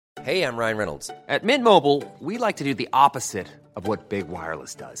Hey, I'm Ryan Reynolds. At Mint Mobile, we like to do the opposite of what Big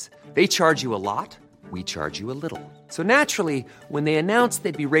Wireless does. They charge you a lot, we charge you a little. So naturally, when they announced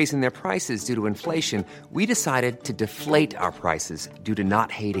they'd be raising their prices due to inflation, we decided to deflate our prices due to not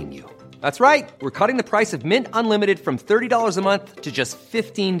hating you. That's right. We're cutting the price of Mint Unlimited from $30 a month to just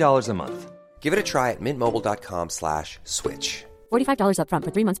 $15 a month. Give it a try at mintmobile.com/switch. $45 up front for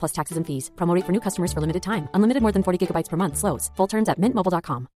 3 months plus taxes and fees. Promo rate for new customers for limited time. Unlimited more than 40 gigabytes per month. Slows full terms at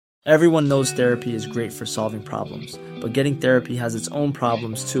mintmobile.com. Everyone knows therapy is great for solving problems, but getting therapy has its own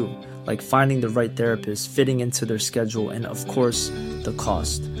problems too, like finding the right therapist, fitting into their schedule, and of course, the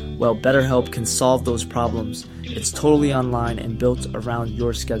cost. Well, BetterHelp can solve those problems. It's totally online and built around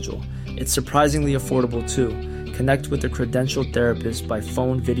your schedule. It's surprisingly affordable too. Connect with a credentialed therapist by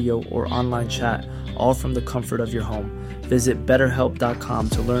phone, video, or online chat, all from the comfort of your home. Visit BetterHelp.com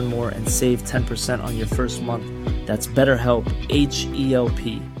to learn more and save 10% on your first month. That's BetterHelp,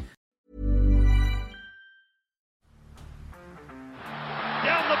 H-E-L-P.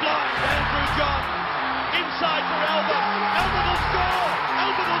 Down the blind, Andrew John. Inside for Elba. Elba will score.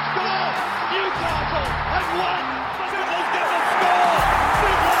 Elba will score. Newcastle have won. Sybil's going to score.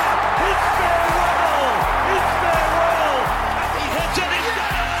 Sybil, it's farewell. It's farewell. He hits it. He's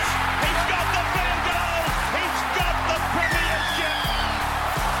got it. He's got the Bengals. He's got the Premiership.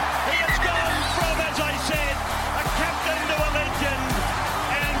 He has gone from, as I said, a captain to a legend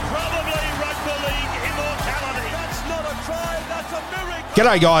and probably rugby league immortality. That's not a try. That's a miracle.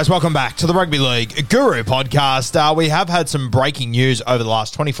 G'day guys, welcome back to the Rugby League Guru podcast. We have had some breaking news over the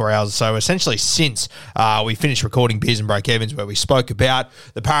last 24 hours or so, essentially since we finished recording Beers and Break Evens, where we spoke about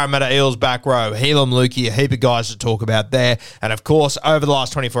the Parramatta Eels back row, Helam Lukey, a heap of guys to talk about there. And of course, over the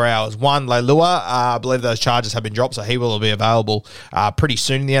last 24 hours, one, Leilua, I believe those charges have been dropped, so he will be available pretty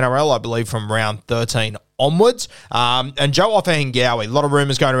soon in the NRL, I believe from round 13 onwards. And Joe Ofahengaue, a lot of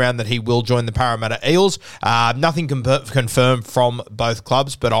rumours going around that he will join the Parramatta Eels. Nothing confirmed from both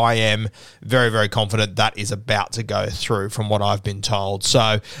clubs, but I am very, very confident that is about to go through from what I've been told.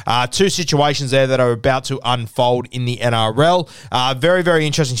 So two situations there that are about to unfold in the NRL. Very, very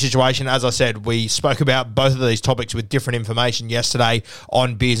interesting situation. As I said, we spoke about both of these topics with different information yesterday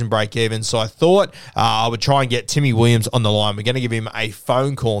on Beers and Break Even. So I thought I would try and get Timmy Williams on the line. We're going to give him a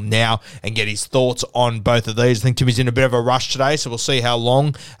phone call now and get his thoughts on both of these. I think Timmy's in a bit of a rush today, so we'll see how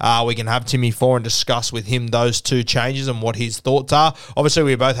long we can have Timmy for and discuss with him those two changes and what his thoughts are. Obviously,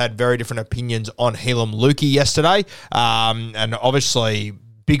 we both had very different opinions on Helam Lukey yesterday, and obviously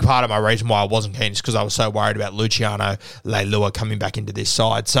big part of my reason why I wasn't keen is because I was so worried about Luciano Leilua coming back into this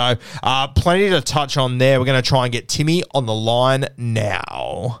side. So plenty to touch on there. We're going to try and get Timmy on the line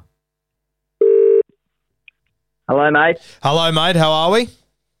now. Hello, mate. Hello, mate. How are we?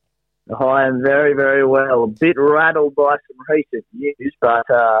 I am very, very well. A bit rattled by some recent news, but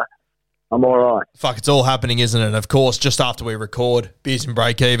I'm all right. Fuck, it's all happening, isn't it? Of course, just after we record Beers and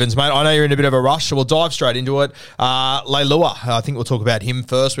Break Evens. Mate, I know you're in a bit of a rush, so we'll dive straight into it. Leilua, I think we'll talk about him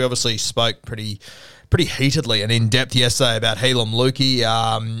first. We obviously spoke pretty heatedly and in depth yesterday about Helam Lukey.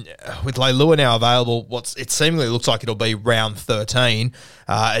 With Leilua now available, it seemingly looks like it'll be round 13.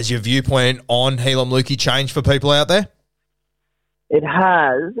 Has your viewpoint on Helam Lukey changed for people out there? It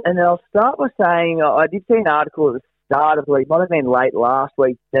has, and I'll start by saying I did see an article at the start of the week, might have been late last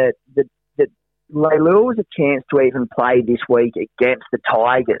week, that Leilua was a chance to even play this week against the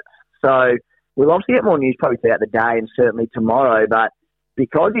Tigers. So we'll obviously get more news probably throughout the day and certainly tomorrow, but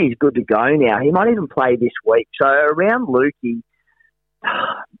because he's good to go now, he might even play this week. So around Lukey,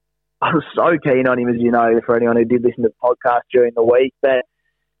 I was so keen on him, as you know, for anyone who did listen to the podcast during the week, but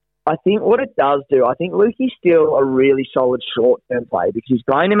I think what it does do, I think Lukey's still a really solid short-term play because he's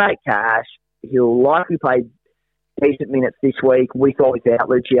going to make cash. He'll likely play decent minutes this week, with or without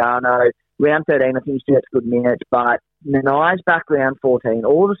Luciano. Round 13, I think he still has good minutes, but Nanai's back round 14.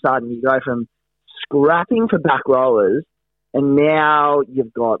 All of a sudden, you go from scrapping for back rowers, and now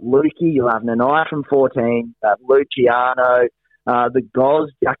you've got Lukey, you'll have Nanai from 14, Luciano, the Goz,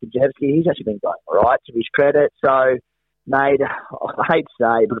 Jakubowski, he's actually been going all right, to his credit. So, mate, I hate to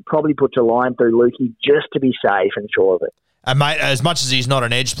say, but it probably puts a line through Lukey just to be safe and sure of it. And, mate, as much as he's not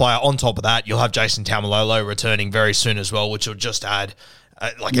an edge player, on top of that, you'll have Jason Taumalolo returning very soon as well, which will just add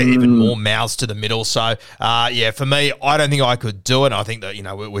even more mouths to the middle. So, for me, I don't think I could do it. I think that,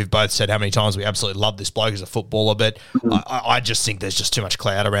 we've both said how many times we absolutely love this bloke as a footballer, but I just think there's just too much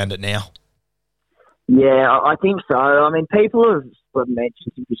cloud around it now. Yeah, I think so. I mean, people have sort of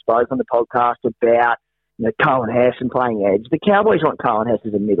mentioned, since we spoke on the podcast, about Cohen Hess and playing edge. The Cowboys want Cohen Hess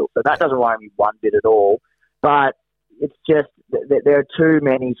as a middle, so that doesn't worry me one bit at all. But it's just there are too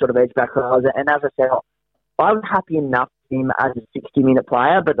many sort of edge back rowers. And as I said, I was happy enough to him as a 60-minute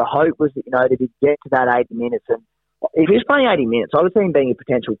player, but the hope was that, that he'd get to that 80 minutes. And if he was playing 80 minutes, I would see him being a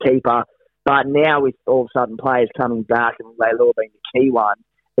potential keeper. But now with all of a sudden players coming back and Leilua being the key one,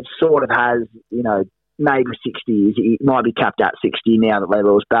 it sort of has, maybe 60. It might be capped at 60 now that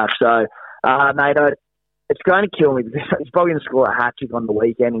Leilua's back. So, mate, it's going to kill me because he's probably going to score a hat-trick on the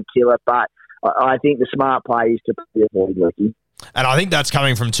weekend and kill it. But I think the smart play is to avoid Ricky. And I think that's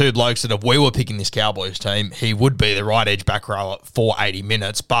coming from two blokes that if we were picking this Cowboys team, he would be the right edge back row for 80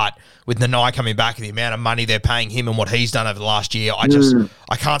 minutes. But with Nanai coming back and the amount of money they're paying him and what he's done over the last year, I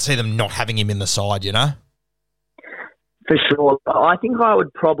can't see them not having him in the side, For sure. I think I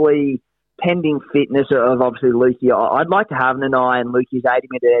would probably, pending fitness of obviously Lukey, I'd like to have Nanai and Lukey's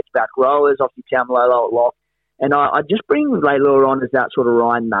 80-minute edge back rowers, obviously Tamalolo at lock. And I'd just bring Leilua on as that sort of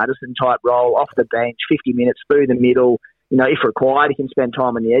Ryan Madison type role, off the bench, 50 minutes through the middle. If required, he can spend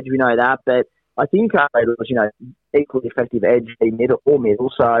time on the edge. We know that. But I think Leilua's, equally effective edge, middle.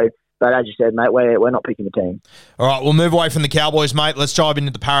 So, but as you said, mate, we're not picking a team. All right, we'll move away from the Cowboys, mate. Let's dive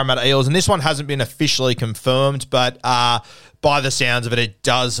into the Parramatta Eels. And this one hasn't been officially confirmed, but by the sounds of it, it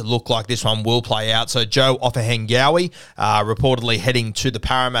does look like this one will play out. So Joe Offahengawi reportedly heading to the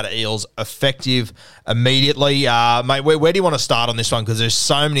Parramatta Eels effective immediately. Mate, where do you want to start on this one? Because there's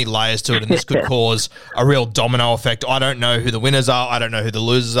so many layers to it, and this could cause a real domino effect. I don't know who the winners are. I don't know who the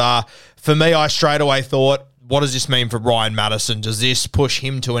losers are. For me, I straight away thought, what does this mean for Ryan Madison? Does this push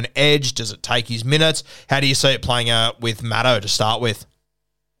him to an edge? Does it take his minutes? How do you see it playing out with Matto to start with?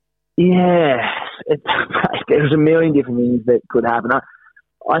 Yeah, there's a million different things that could happen.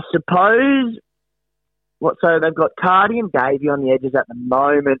 I suppose, so they've got Cardi and Davey on the edges at the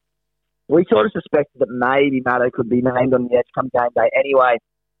moment. We sort of suspected that maybe Matto could be named on the edge come game day anyway.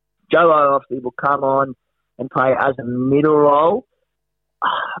 Joe obviously will come on and play as a middle role.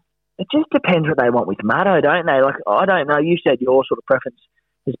 It just depends what they want with Matto, don't they? I don't know. You said your sort of preference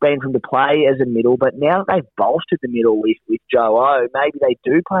has been for him to play as a middle, but now that they've bolstered the middle with Joe O, maybe they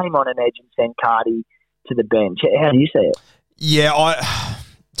do play him on an edge and send Cardi to the bench. How do you see it? Yeah,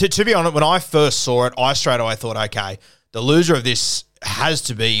 to be honest, when I first saw it, I straight away thought, okay, the loser of this has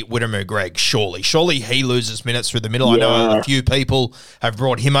to be Whittemore Greg, surely. Surely he loses minutes through the middle. Yeah. I know a few people have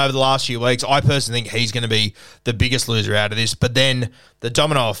brought him over the last few weeks. I personally think he's going to be the biggest loser out of this. But then the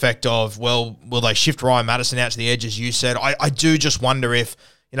domino effect of, well, will they shift Ryan Madison out to the edge, as you said? I do just wonder if,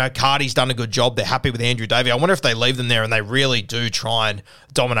 Cardi's done a good job. They're happy with Andrew Davey. I wonder if they leave them there and they really do try and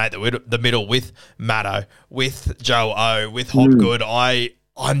dominate the middle with Matto, with Joe O, with Hopgood.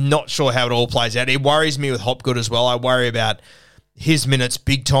 I'm not sure how it all plays out. It worries me with Hopgood as well. I worry about his minutes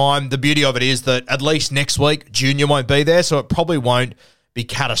big time. The beauty of it is that at least next week, Junior won't be there, so it probably won't be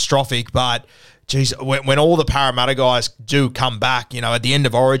catastrophic. But, geez, when all the Parramatta guys do come back, at the end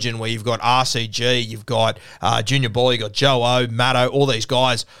of Origin where you've got RCG, you've got Junior Ball, you've got Joe O, Matto, all these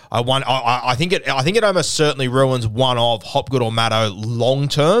guys, I think it almost certainly ruins one of Hopgood or Matto long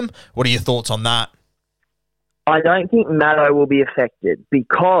term. What are your thoughts on that? I don't think Matto will be affected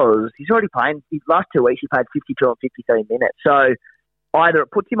because he's already playing. His last 2 weeks, he played 52 and 53 minutes. So either it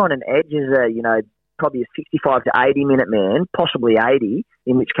puts him on an edge as probably a 65 to 80 minute man, possibly 80,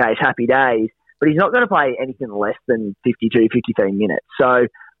 in which case happy days. But he's not going to play anything less than 52, 53 minutes. So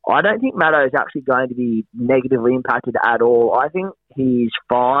I don't think Matto is actually going to be negatively impacted at all. I think he's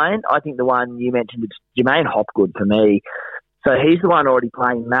fine. I think the one you mentioned is Jermaine Hopgood for me. So he's the one already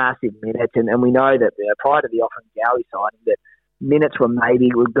playing massive minutes, and we know that prior to the Offahengawi signing, that minutes were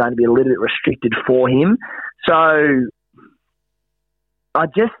going to be a little bit restricted for him. So I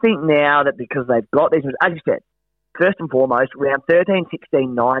just think now that because they've got these, as you said, first and foremost, round 13,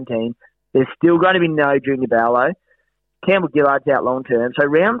 16, 19, there's still going to be no Junior Barlow. Campbell Gillard's out long term. So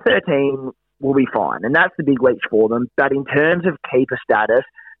round 13 will be fine, and that's the big weeks for them. But in terms of keeper status,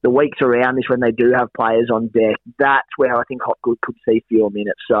 the weeks around this when they do have players on deck, that's where I think Hopgood could see fewer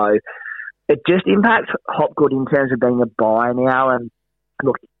minutes. So it just impacts Hopgood in terms of being a buy now. And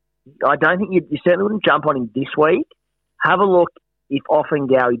look, I don't think you certainly wouldn't jump on him this week. Have a look if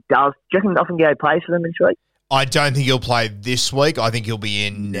Offahengawi does. Do you reckon Offahengawi plays for them this week? I don't think he'll play this week. I think he'll be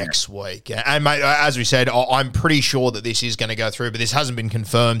in next week. And, mate, as we said, I'm pretty sure that this is going to go through, but this hasn't been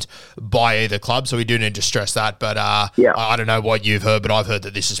confirmed by either club, so we do need to stress that. But I don't know what you've heard, but I've heard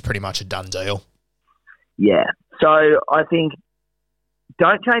that this is pretty much a done deal. Yeah. So I think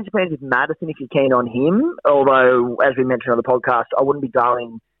don't change the plans with Madison if you're keen on him, although, as we mentioned on the podcast, I wouldn't be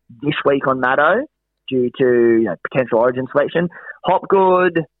going this week on Matto due to potential Origin selection.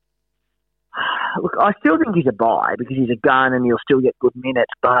 Hopgood, look, I still think he's a buy because he's a gun and he'll still get good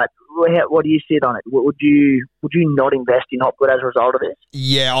minutes. But what do you sit on it? Would you not invest in Hopgood as a result of this?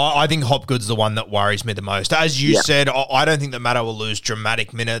 Yeah, I think Hopgood's the one that worries me the most. As you said, I don't think that Matto will lose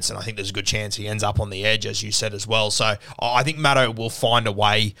dramatic minutes, and I think there's a good chance he ends up on the edge, as you said as well. So I think Matto will find a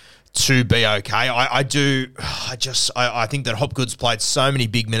way to be okay. I think that Hopgood's played so many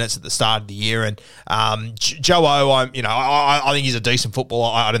big minutes at the start of the year, and Joe O, I think he's a decent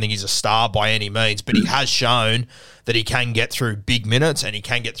footballer. I don't think he's a star by any means, but he has shown that he can get through big minutes and he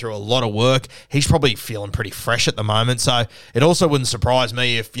can get through a lot of work. He's probably feeling pretty fresh at the moment, so it also wouldn't surprise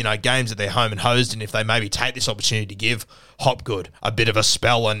me if, games that they're home and hosed, and if they maybe take this opportunity to give Hopgood a bit of a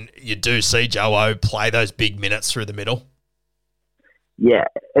spell, and you do see Joe O play those big minutes through the middle. Yeah,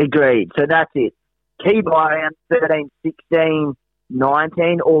 agreed. So that's it. Key buy around 13, 16,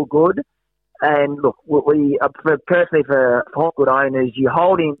 19, all good. And look, personally for Hopgood owners, you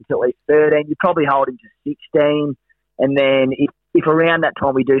hold him to at least 13. You probably hold him to 16. And then if around that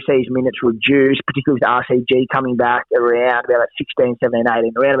time we do see his minutes reduce, particularly with RCG coming back around about 16, 17,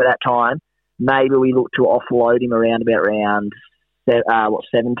 18, around about that time, maybe we look to offload him around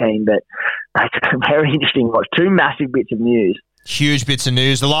 17. But that's very interesting watch. Two massive bits of news. Huge bits of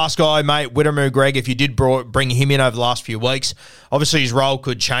news. The last guy, mate, Whittemore Greg, if you did bring him in over the last few weeks, obviously his role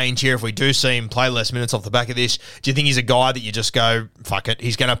could change here if we do see him play less minutes off the back of this. Do you think he's a guy that you just go, fuck it,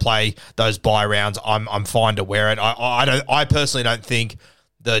 he's going to play those bye rounds, I'm fine to wear it? I personally don't think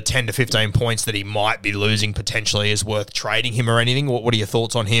the 10 to 15 points that he might be losing potentially is worth trading him or anything. What are your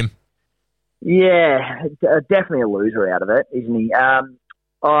thoughts on him? Yeah, definitely a loser out of it, isn't he?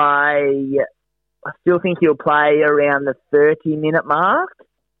 I still think he'll play around the 30-minute mark,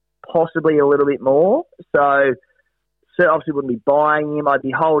 possibly a little bit more. So obviously wouldn't be buying him. I'd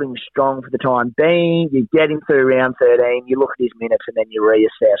be holding strong for the time being. You get him through round 13, you look at his minutes, and then you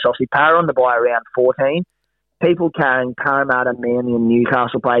reassess. Obviously, Para on the buy around 14. People carrying Parramatta, Manly, and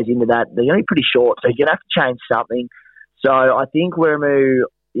Newcastle players into that, they're only pretty short, so you're going to have to change something. So I think Weremu,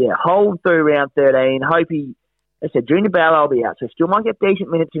 hold through round 13. Hope he, as I said, Junior Bauer will be out, so still might get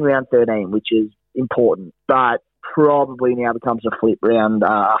decent minutes in round 13, which is important, but probably now becomes a flip round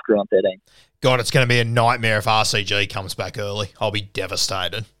after round 13. God, it's going to be a nightmare if RCG comes back early. I'll be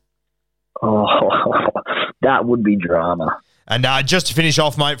devastated. Oh, that would be drama. And just to finish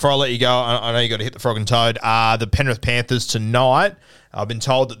off, mate, before I let you go, I know you got to hit the Frog and Toad. The Penrith Panthers tonight. I've been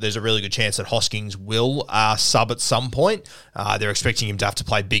told that there's a really good chance that Hoskins will sub at some point. They're expecting him to have to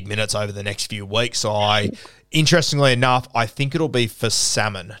play big minutes over the next few weeks. So interestingly enough, I think it'll be for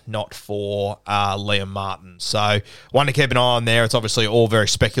Salmon, not for Liam Martin. So one to keep an eye on there. It's obviously all very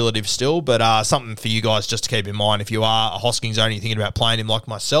speculative still, but something for you guys just to keep in mind. If you are a Hoskins only thinking about playing him like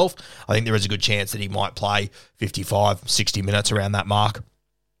myself, I think there is a good chance that he might play 55, 60 minutes around that mark.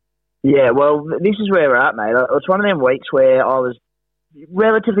 Yeah, well, this is where we're at, mate. It's one of them weeks where I was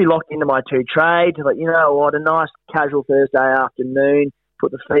relatively locked into my two trades. Like, you know what, a nice casual Thursday afternoon,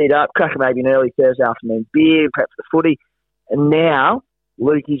 put the feet up, crack maybe an early Thursday afternoon beer, prep for the footy. And now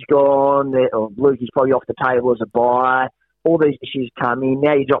Lukey's gone, or Lukey's probably off the table as a buy. All these issues come in.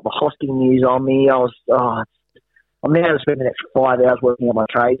 Now you drop the Hosking news on me. I'm now going to spend the next 5 hours working on my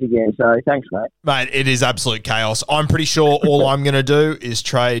trades again. So thanks, mate. Mate, it is absolute chaos. I'm pretty sure all I'm going to do is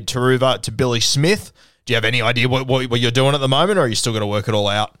trade Taruva to Billy Smith. Do you have any idea what you're doing at the moment, or are you still going to work it all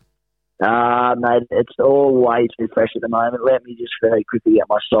out? Mate, it's all way too fresh at the moment. Let me just very quickly get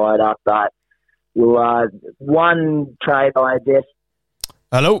my side up. But we'll one trade I guess.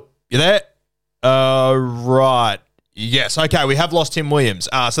 Hello, you there? Right. Yes, okay, we have lost Tim Williams.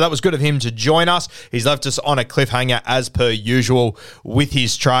 So that was good of him to join us. He's left us on a cliffhanger as per usual with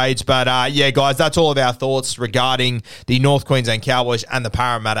his trades. But yeah, guys, that's all of our thoughts regarding the North Queensland Cowboys and the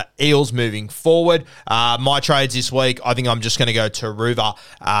Parramatta Eels moving forward. My trades this week, I think I'm just going to go to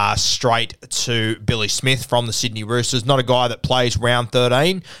Ruva straight to Billy Smith from the Sydney Roosters. Not a guy that plays round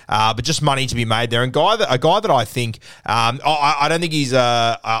 13, but just money to be made there. And a guy that I think, I don't think he's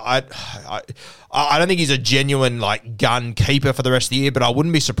I don't think he's a genuine gun keeper for the rest of the year, but I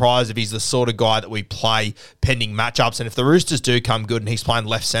wouldn't be surprised if he's the sort of guy that we play pending matchups. And if the Roosters do come good and he's playing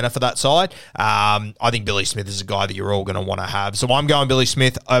left centre for that side, I think Billy Smith is a guy that you're all going to want to have. So I'm going Billy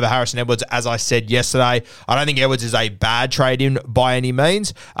Smith over Harrison Edwards, as I said yesterday. I don't think Edwards is a bad trade-in by any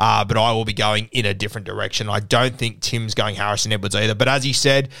means, but I will be going in a different direction. I don't think Tim's going Harrison Edwards either. But as he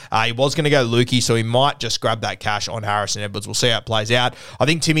said, he was going to go Lukey, so he might just grab that cash on Harrison Edwards. We'll see how it plays out. I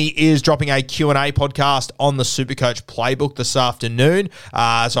think Timmy is dropping a Q&A Q&A podcast on the Supercoach Playbook this afternoon.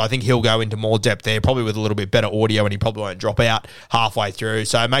 So I think he'll go into more depth there, probably with a little bit better audio, and he probably won't drop out halfway through.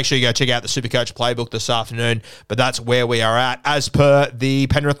 So make sure you go check out the Supercoach Playbook this afternoon. But that's where we are at. As per the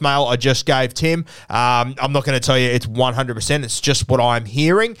Penrith mail I just gave Tim, I'm not going to tell you it's 100%. It's just what I'm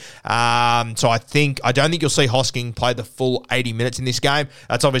hearing. So I don't think you'll see Hosking play the full 80 minutes in this game.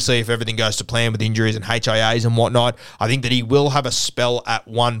 That's obviously if everything goes to plan with injuries and HIAs and whatnot. I think that he will have a spell at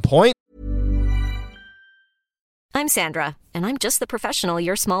one point. I'm Sandra, and I'm just the professional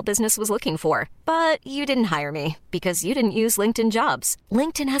your small business was looking for. But you didn't hire me because you didn't use LinkedIn Jobs.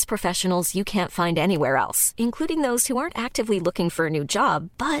 LinkedIn has professionals you can't find anywhere else, including those who aren't actively looking for a new job,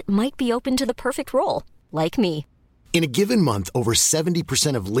 but might be open to the perfect role, like me. In a given month, over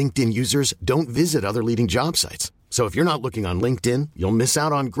 70% of LinkedIn users don't visit other leading job sites. So if you're not looking on LinkedIn, you'll miss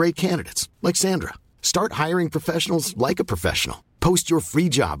out on great candidates like Sandra. Start hiring professionals like a professional. Post your free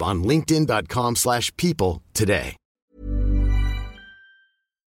job on linkedin.com/people today.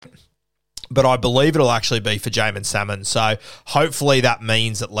 But I believe it'll actually be for Jamin Salmon. So hopefully that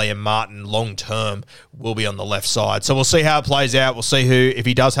means that Liam Martin long-term will be on the left side. So we'll see how it plays out. We'll see if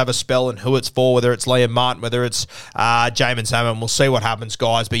he does have a spell and who it's for, whether it's Liam Martin, whether it's Jamin Salmon. We'll see what happens,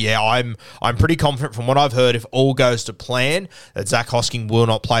 guys. But yeah, I'm pretty confident from what I've heard, if all goes to plan, that Zach Hosking will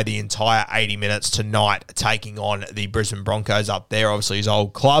not play the entire 80 minutes tonight, taking on the Brisbane Broncos up there. Obviously his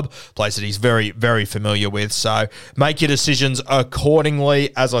old club, place that he's very, very familiar with. So make your decisions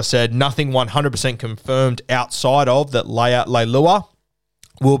accordingly. As I said, nothing 100% confirmed outside of that Leilua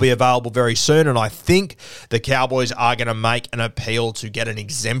will be available very soon, and I think the Cowboys are going to make an appeal to get an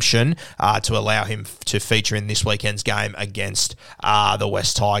exemption to allow him to feature in this weekend's game against the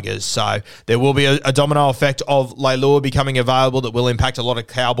West Tigers. So there will be a domino effect of Leilua becoming available that will impact a lot of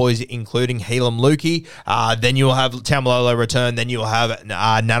Cowboys, including Helam Lukey. Then you'll have Tamalolo return, then you'll have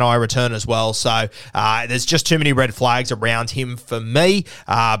Nanai return as well. So there's just too many red flags around him for me,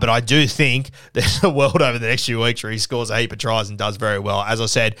 but I do think there's a world over the next few weeks where he scores a heap of tries and does very well. As I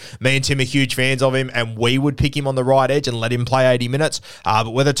said, me and Tim are huge fans of him, and we would pick him on the right edge and let him play 80 minutes.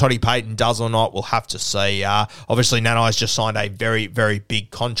 But whether Toddy Payton does or not, we'll have to see. Obviously, Nanai's just signed a very, very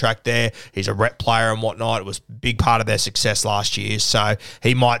big contract there. He's a rep player and whatnot. It was a big part of their success last year, so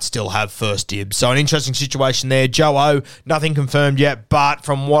he might still have first dibs. So an interesting situation there. Joe O, nothing confirmed yet, but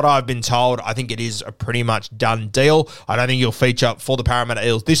from what I've been told, I think it is a pretty much done deal. I don't think he'll feature for the Parramatta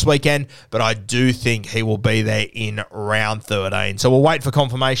Eels this weekend, but I do think he will be there in round 13. So we'll wait for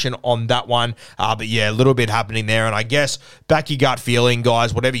confirmation on that one. But yeah, a little bit happening there. And I guess back your gut feeling,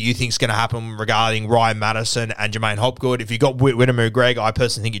 guys, whatever you think is going to happen regarding Ryan Madison and Jermaine Hopgood. If you got Whittamoo Greg, I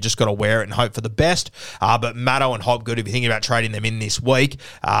personally think you just got to wear it and hope for the best. But Maddo and Hopgood, if you're thinking about trading them in this week,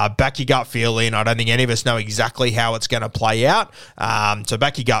 back your gut feeling. I don't think any of us know exactly how it's going to play out. So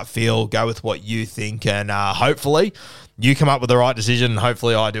back your gut feel, go with what you think, and hopefully you come up with the right decision, and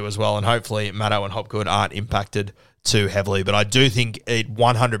hopefully I do as well, and hopefully Maddo and Hopgood aren't impacted too heavily, but I do think it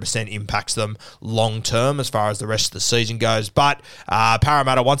 100% impacts them long term as far as the rest of the season goes. But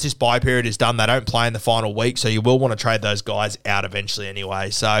Parramatta, once this bye period is done, they don't play in the final week, so you will want to trade those guys out eventually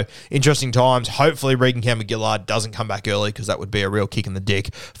anyway. So interesting times. Hopefully Regan Campbell-Gillard doesn't come back early, because that would be a real kick in the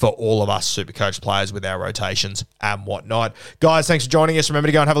dick for all of us Supercoach players with our rotations and whatnot. Guys, thanks for joining us. Remember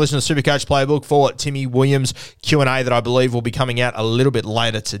to go and have a listen to the Supercoach Playbook for Timmy Williams Q&A that I believe will be coming out a little bit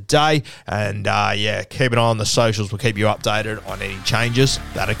later today. And yeah, keep an eye on the socials. We'll keep you updated on any changes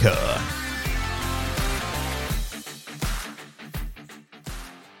that occur.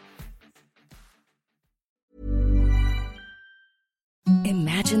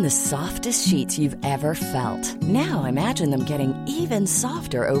 Imagine the softest sheets you've ever felt. Now imagine them getting even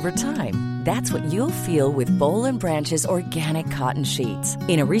softer over time. That's what you'll feel with Boll & Branch's organic cotton sheets.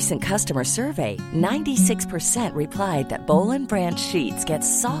 In a recent customer survey, 96% replied that Boll & Branch sheets get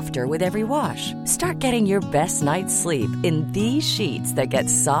softer with every wash. Start getting your best night's sleep in these sheets that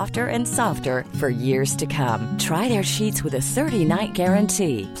get softer and softer for years to come. Try their sheets with a 30-night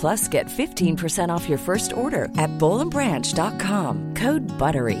guarantee. Plus, get 15% off your first order at bollandbranch.com. Code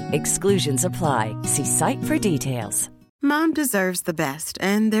BUTTERY. Exclusions apply. See site for details. Mom deserves the best,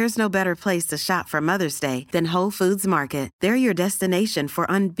 and there's no better place to shop for Mother's Day than Whole Foods Market. They're your destination for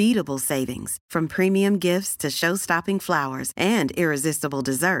unbeatable savings, from premium gifts to show-stopping flowers and irresistible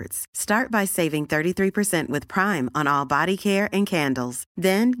desserts. Start by saving 33% with Prime on all body care and candles.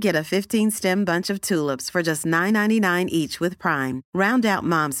 Then get a 15-stem bunch of tulips for just $9.99 each with Prime. Round out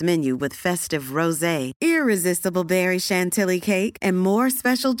Mom's menu with festive rosé, irresistible berry chantilly cake, and more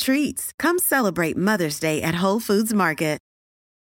special treats. Come celebrate Mother's Day at Whole Foods Market.